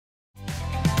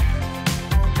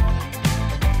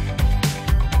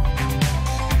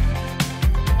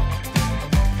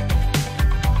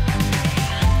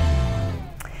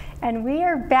And we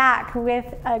are back with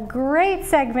a great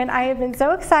segment. I have been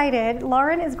so excited.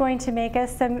 Lauren is going to make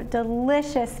us some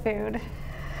delicious food.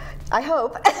 I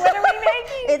hope. What are we making?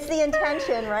 It's the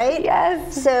intention, right?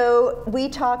 Yes. So we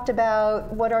talked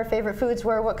about what our favorite foods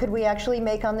were, what could we actually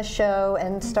make on the show,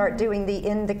 and start doing the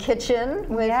In the Kitchen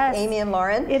with Amy and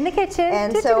Lauren. In the kitchen.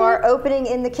 And so our opening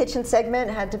In the Kitchen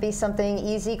segment had to be something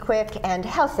easy, quick, and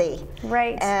healthy.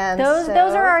 Right. And those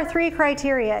are our 3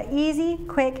 criteria: easy,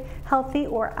 quick, healthy,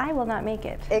 or I will not make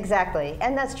it. Exactly.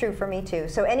 And that's true for me too.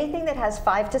 So anything that has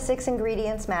 5 to 6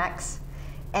 ingredients max,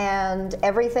 and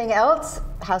everything else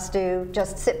has to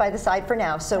just sit by the side for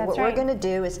now. So what we're going to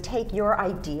do is take your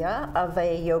idea of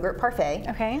a yogurt parfait.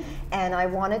 Okay. And I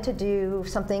wanted to do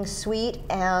something sweet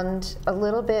and a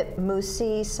little bit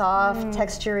moussey, soft,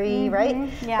 textury, right?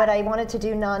 Yeah. But I wanted to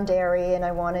do non-dairy, and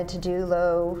I wanted to do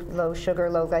low sugar,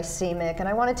 low glycemic, and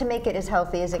I wanted to make it as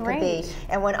healthy as it could be.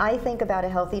 And when I think about a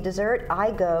healthy dessert,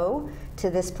 I go to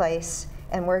this place,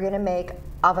 and we're going to make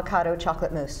avocado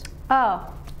chocolate mousse.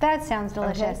 Oh, that sounds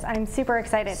delicious. Okay. I'm super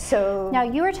excited. So now,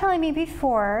 you were telling me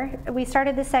before we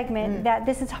started the segment that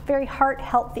this is very heart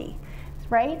healthy,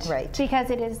 right? Right.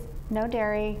 Because it is no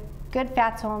dairy, good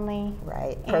fats only.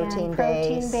 Right. Protein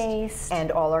based.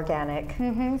 And all organic.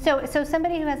 So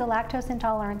somebody who has a lactose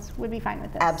intolerance would be fine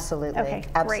with this? Absolutely. Okay,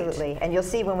 absolutely. Great. And you'll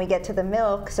see when we get to the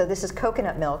milk, so this is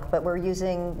coconut milk, but we're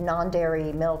using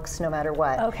non-dairy milks no matter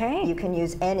what. Okay. You can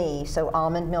use any, so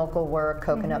almond milk will work,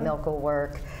 coconut milk will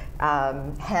work.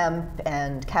 Hemp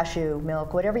and cashew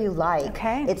milk, whatever you like.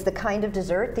 Okay. It's the kind of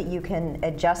dessert that you can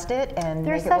adjust it and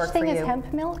make it work for you. There's such thing as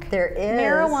hemp milk? There is.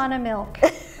 Marijuana milk.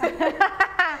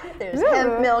 There's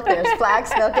hemp milk, there's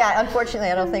flax milk. Yeah,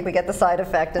 unfortunately, I don't think we get the side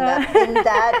effect in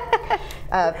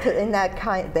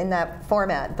that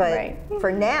format. But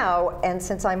for now, and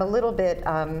since I'm a little bit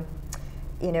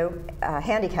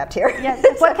handicapped here. Yes.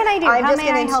 What can I do? I'm just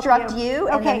going to instruct you,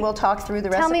 and then we'll talk through the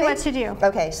recipe. Tell me what to do.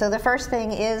 Okay, so the first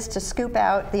thing is to scoop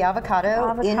out the avocado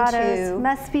into...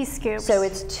 must be scooped. So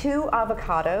it's 2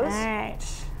 avocados. All right.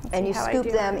 And you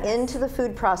scoop them into the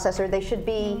food processor. They should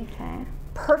be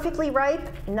perfectly ripe,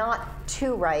 not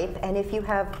too ripe. And if you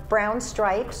have brown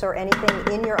stripes or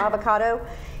anything in your avocado,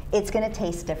 it's going to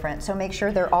taste different. So make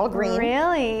sure they're all green.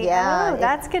 Really? Yeah. Oh,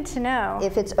 that's good to know.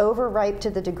 If it's overripe to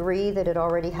the degree that it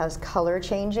already has color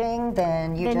changing,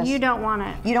 then you don't want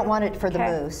it. You don't want it for the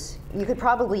mousse. You could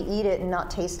probably eat it and not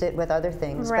taste it with other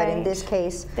things, but in this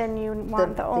case, then you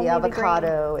want the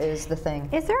avocado is the thing.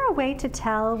 Is there a way to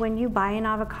tell when you buy an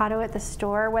avocado at the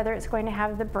store whether it's going to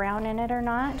have the brown in it or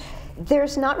not?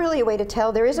 There's not really a way to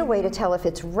tell. There is a way to tell if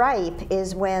it's ripe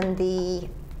is when the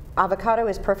avocado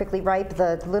is perfectly ripe,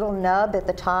 the little nub at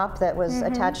the top that was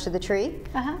attached to the tree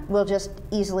will just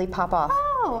easily pop off.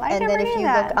 Oh, I never knew that. And then if you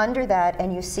look under that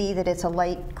and you see that it's a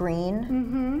light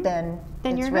green, then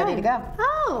it's ready to go.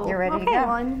 Oh, you're ready to go. Well,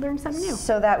 I learned something new.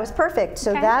 So that was perfect.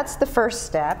 So that's the first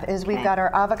step, is we've got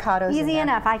our avocados Easy in there.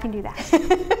 enough, I can do that.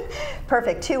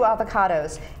 Perfect, 2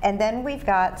 avocados. And then we've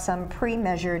got some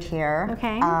pre-measured here.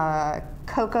 Okay.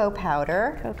 Cocoa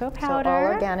powder. Cocoa powder. So all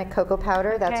organic cocoa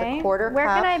powder. That's a 1/4 cup. Where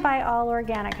can I buy all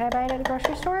organic? Can I buy it at a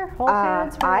grocery store? Whole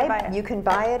Foods? Where do I buy it? You can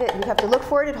buy it. You have to look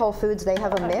for it at Whole Foods. They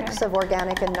have a mix of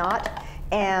organic and not.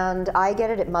 And I get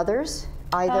it at Mother's,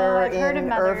 either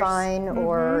in Irvine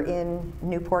or in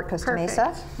Newport, Costa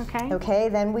Mesa. Okay. Okay.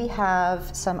 Then we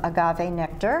have some agave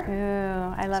nectar.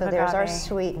 Ooh, I love agave. So there's our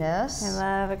sweetness.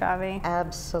 I love agave.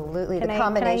 Absolutely. The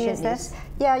combination. Can I use this?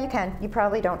 Yeah, you can. You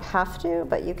probably don't have to,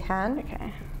 but you can.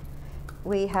 Okay.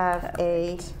 We have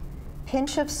a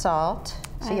pinch of salt.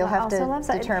 So you'll have to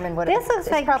determine what this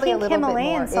looks like probably pink a little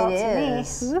Himalayan bit more. Salt to me.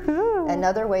 Woohoo.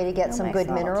 Another way to get some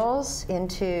good minerals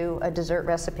into a dessert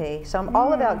recipe. So I'm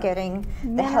all about getting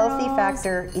the healthy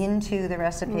factor into the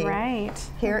recipe. Right.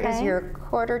 Here is your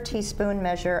 1/4 teaspoon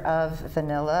measure of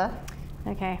vanilla.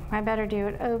 Okay, I better do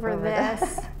it over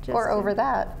this. Or over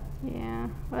that. Yeah.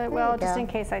 Well, just in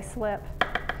case I slip.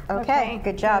 Okay,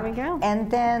 good job. There we go.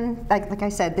 And then, like I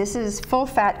said, this is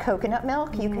full-fat coconut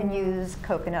milk. You can use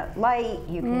coconut light.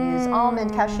 You can use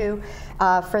almond, cashew.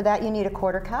 For that, you need a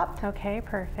 1/4 cup. Okay,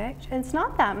 perfect. It's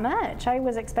not that much. I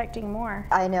was expecting more.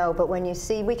 I know, but when you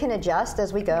see, we can adjust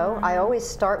as we go. I always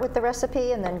start with the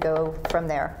recipe and then go from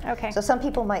there. Okay. So some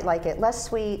people might like it less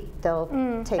sweet. They'll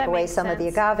take away some of the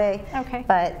agave. Okay.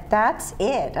 But that's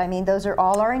it. I mean, those are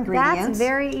all our ingredients. That's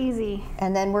very easy.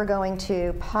 And then we're going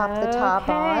to pop the top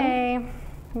on. Okay.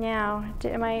 Now,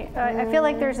 I feel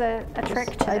like there's a trick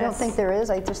to this. I don't think there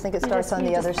is. I just think it starts on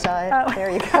the other side. Oh.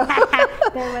 There you go.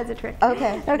 There was a trick.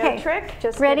 Okay. Okay. No trick.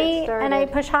 Just ready, and I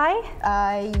push high?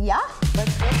 Yeah.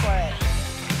 Let's go for it.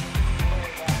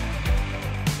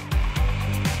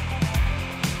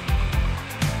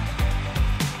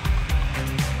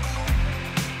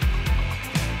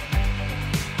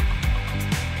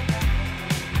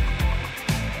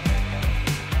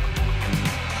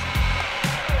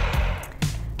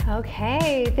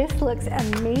 Okay, this looks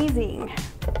amazing.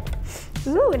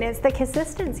 Ooh, and the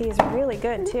consistency is really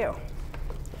good too.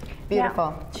 Beautiful.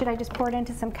 Now, should I just pour it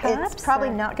into some cups? It's probably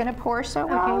not going to pour so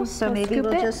well, okay, so maybe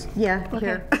we'll just, here.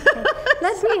 Okay.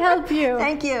 Let me help you.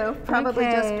 Thank you. Probably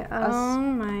just oh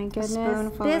my goodness.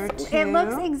 Spoonful or two. It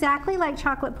looks exactly like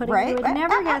chocolate pudding. Right? You would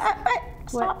never guess.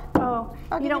 Stop. What?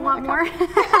 Oh, you don't want more?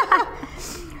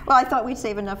 Well, I thought we'd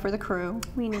save enough for the crew.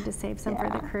 We need to save some for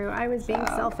the crew. I was being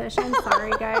selfish. I'm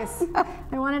sorry, guys.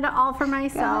 I wanted it all for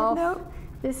myself. Nope.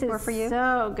 This is for you.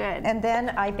 So good. And then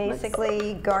I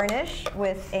basically garnish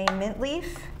with a mint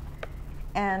leaf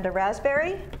and a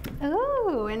raspberry.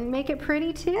 Ooh, and make it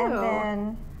pretty too. And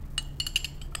then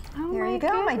here you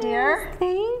go, my dear.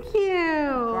 Thank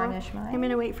you. Garnish mine. I'm going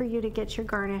to wait for you to get your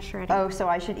garnish ready. Oh, so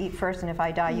I should eat first, and if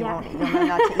I die, you'll know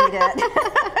not to eat it.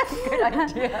 Good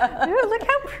idea. Ooh, look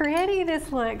how pretty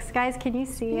this looks. Guys, can you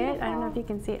see it? I don't know if you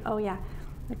can see it. Oh, yeah.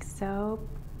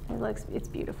 It's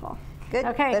beautiful. Good.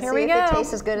 Okay, Let's here see we if go. it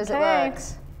tastes as good as it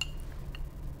looks.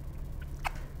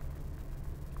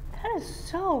 That is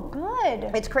so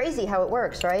good. It's crazy how it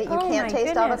works, right? You can't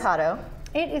taste avocado.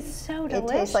 It is so delicious.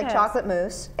 It tastes like chocolate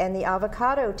mousse, and the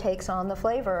avocado takes on the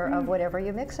flavor of whatever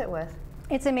you mix it with.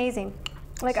 It's amazing.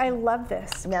 Like, I love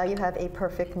this. Now you have a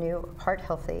perfect new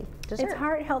heart-healthy dessert. It's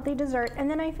heart-healthy dessert, and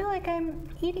then I feel like I'm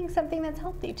eating something that's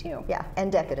healthy too. Yeah,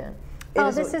 and decadent.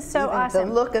 This is so awesome.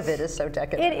 The look of it is so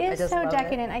decadent. It is so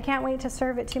decadent. I can't wait to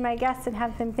serve it to my guests and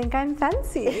have them think I'm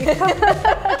fancy.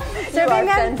 Serving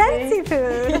them fancy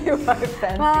food. You are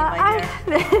fancy, my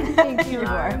dear. Thank you,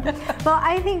 Lauren. Well,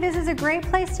 I think this is a great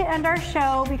place to end our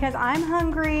show because I'm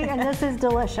hungry and this is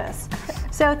delicious.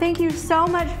 So thank you so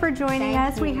much for joining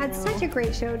us. We had such a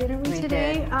great show, didn't we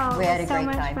today? Did. Oh, we had a so great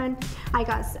much time. fun.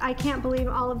 I can't believe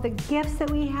all of the gifts that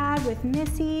we had with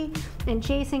Missy, and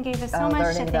Jason gave us so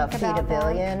much to think about. Learning about Feed a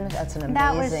Billion, that's an amazing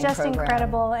That was just program.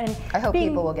 Incredible. And I hope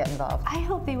people will get involved. I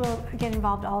hope they will get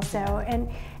involved also. And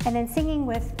then singing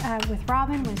with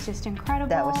Robin was just incredible.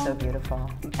 That was so beautiful.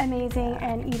 Amazing.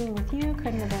 And eating with you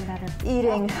couldn't have been better.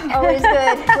 Eating, always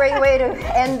good. Great way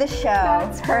to end the show.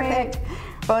 That's perfect. Great.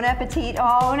 Bon appetit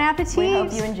all. Bon appetit. We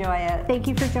hope you enjoy it. Thank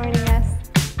you for joining us.